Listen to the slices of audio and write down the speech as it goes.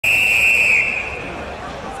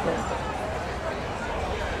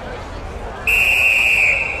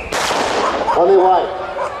weight.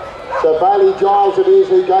 So Bailey Giles it is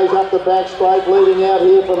who goes up the back straight, leading out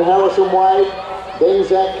here from Harrison Wade, then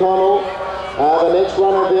Zach Connell. The next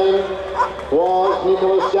runner then was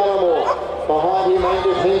Nicholas Gallimore. Behind him,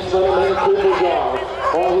 Angus Henson and then Cooper Giles.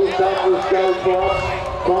 On his back was Joe Cross,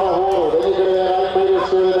 Connor Hall. Then you get about 8 metres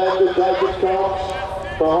through that to Jacob Cox.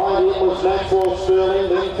 Behind him was Maxwell Sterling,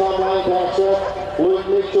 then Tom Lancaster, Luke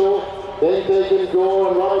Mitchell, then Deacon Gore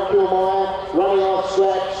and Robert Kilmeyer running off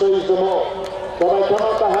slack, sees them all. So they come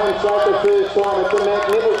up the home straight the first time. It's a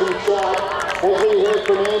magnificent sight. As we heard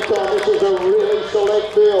from Anton, this is a really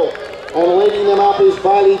select field. And leading them up is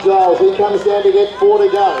Bailey Giles. He comes down to get 4 to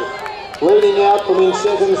go. Leading out from in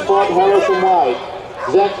second spot, Harrison Wade.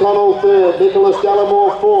 Zach Connell third, Nicholas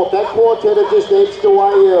Gallimore fourth. That quartet had just edged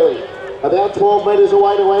away early. About 12 metres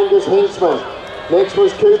away to Angus Henchman. Next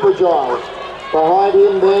was Cooper Giles. Behind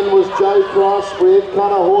him then was Joe Cross with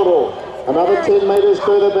Connor Hordle. Another 10 metres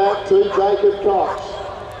further back to Jacob Cox.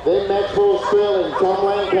 Then Maxwell Sterling, Tom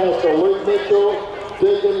Lancaster, Luke Mitchell,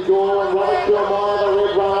 Deacon Gore and Robert Kilmeyer, the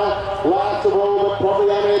red runner. Last of all, but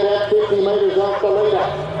probably only about 50 metres off the leader.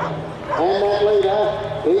 And that leader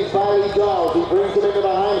is Bailey Giles. He brings them into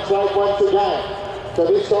the home straight once again. So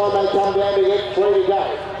this time they come down to get 3 to go.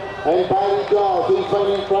 And Bailey Giles, he's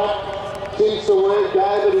been in front since the word go,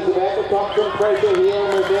 but he's about to cop some pressure here and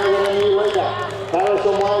we're down with a new leader.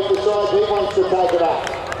 Harrison Wade decides he wants to take it up.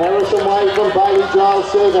 Harrison Wade from Bailey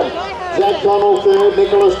Giles second. Zach Connell third,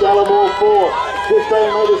 Nicholas Gallimore fourth. 15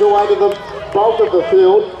 metres away to the bulk of the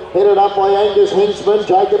field, headed up by Angus Henchman.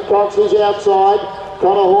 Jacob Cox is outside.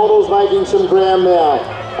 Connor Hordle's making some ground now.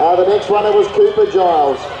 The next runner was Cooper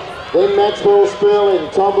Giles. Then Maxwell Sterling,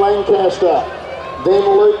 Tom Lancaster. Then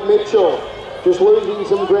Luke Mitchell. Just losing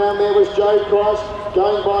some ground there was Joe Cross.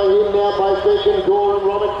 Going by him now by Deacon Gore and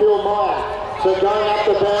Robert Kilmeyer. So going up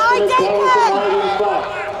the back and it's Harrison Wade in front.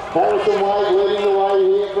 Harrison Wade leading the way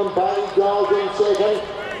here from Bailey Giles in second.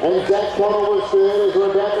 And Zach Connell was third as we're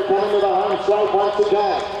about to come into the home straight once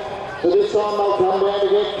again. So this time they'll come down to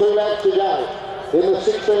get 2 laps to go in the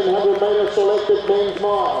 1600 metre selected men's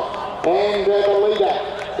mile. And the leader,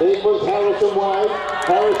 it was Harrison Wade.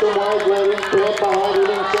 Harrison Wade leading, camp behind him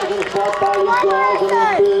in second spot, Bailey Giles, and in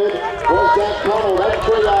third was Zach Connell. That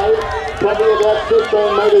trio, probably about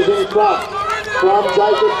 15 metres in front from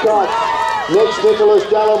Jacob Cox. Next, Nicholas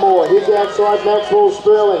Gallimore. He's outside Maxwell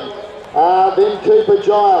Sterling. Then Cooper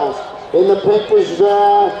Giles. In the pink was,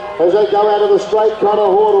 as they go out of the straight,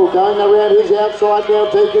 Connor Hordle. Going around his outside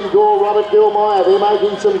now, Deacon Gore, Robert Kilmeyer. They're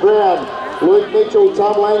making some ground. Luke Mitchell,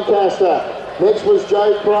 Tom Lancaster. Next was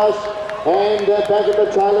Joe Cross. And back at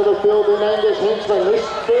the tail of the field, then Angus Henchman. This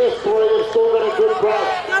first 3 have still got a good break.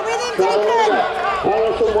 So the leader,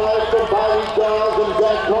 Harrison Wade from Bailey Giles and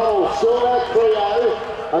Zach Connell. Still that trio,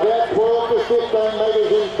 about 12 to 15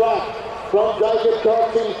 metres in front from Jacob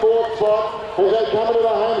Cox in fourth spot as they come into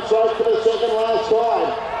the home straight for the second last time.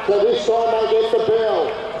 So this time they get the bell.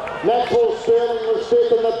 Maxwell Sterling was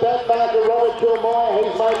fifth in the backmarker, Robert Kilmeyer.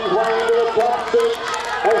 He's made his way into the top 6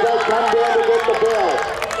 as they come down to get the bell.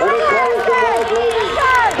 And it's Harrison Wade leading.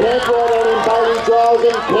 Camped right on him, Bailey Giles,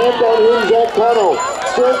 and camped on him, Zach Connell.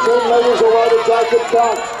 Still 10 metres away to Jacob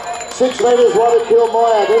Cox. 6 metres wide to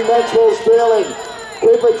Kilmeyer, then Maxwell Sterling.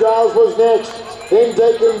 Cooper Giles was next, then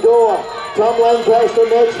Deacon Gore. Tom Lancaster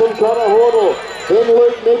next from Connor Hordle. Then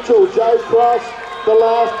Luke Mitchell, Joe Cross, the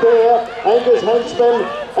last pair, Angus Henchman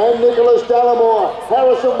and Nicholas Gallimore.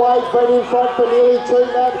 Harrison Wade's been in front for nearly 2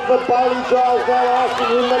 laps, but Bailey Giles now asking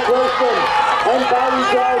him the question. And Bailey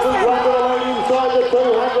Giles has run to the lead inside the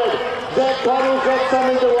 200. Zach Connell's got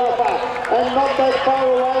something to offer. And not that far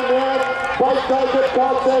away now, both Jacob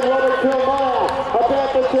Cox and Robert Kilmeyer about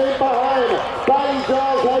to keep behind. Bailey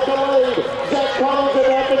Giles has the lead. Zach Connell's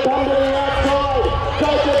about to come to the outside.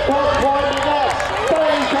 Jacob Cox winding up.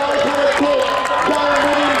 Bailey Giles with a kick. Going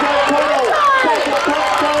with him, Zach Connell. Jacob Cox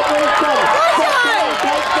goes with them. Zach Connell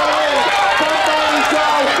takes the lead. From Bailey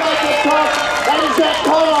Giles, Jacob Cox and Zach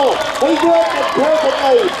Connell. He worked it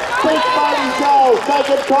perfectly. Beats Bailey Giles.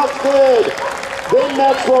 Jacob Cox third. Then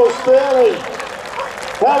Maxwell Sterling.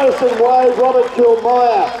 Harrison Wade, Robert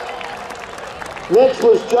Kilmeyer. Next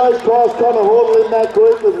was Joe Cross, Connor Hordle in that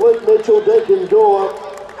group with Luke Mitchell, Deacon Gore.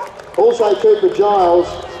 Also Cooper Giles,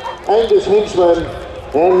 Angus Henchman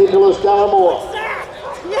and Nicholas Gallimore.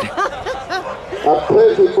 A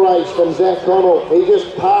perfect race from Zach Connell. He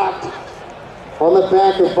just parked on the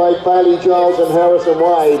back of both Bailey Giles and Harrison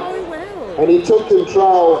Wade. And he took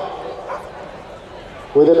control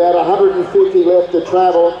with about 150 left to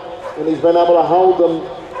travel. And he's been able to hold them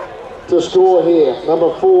to score here.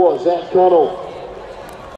 Number 4, Zach Connell.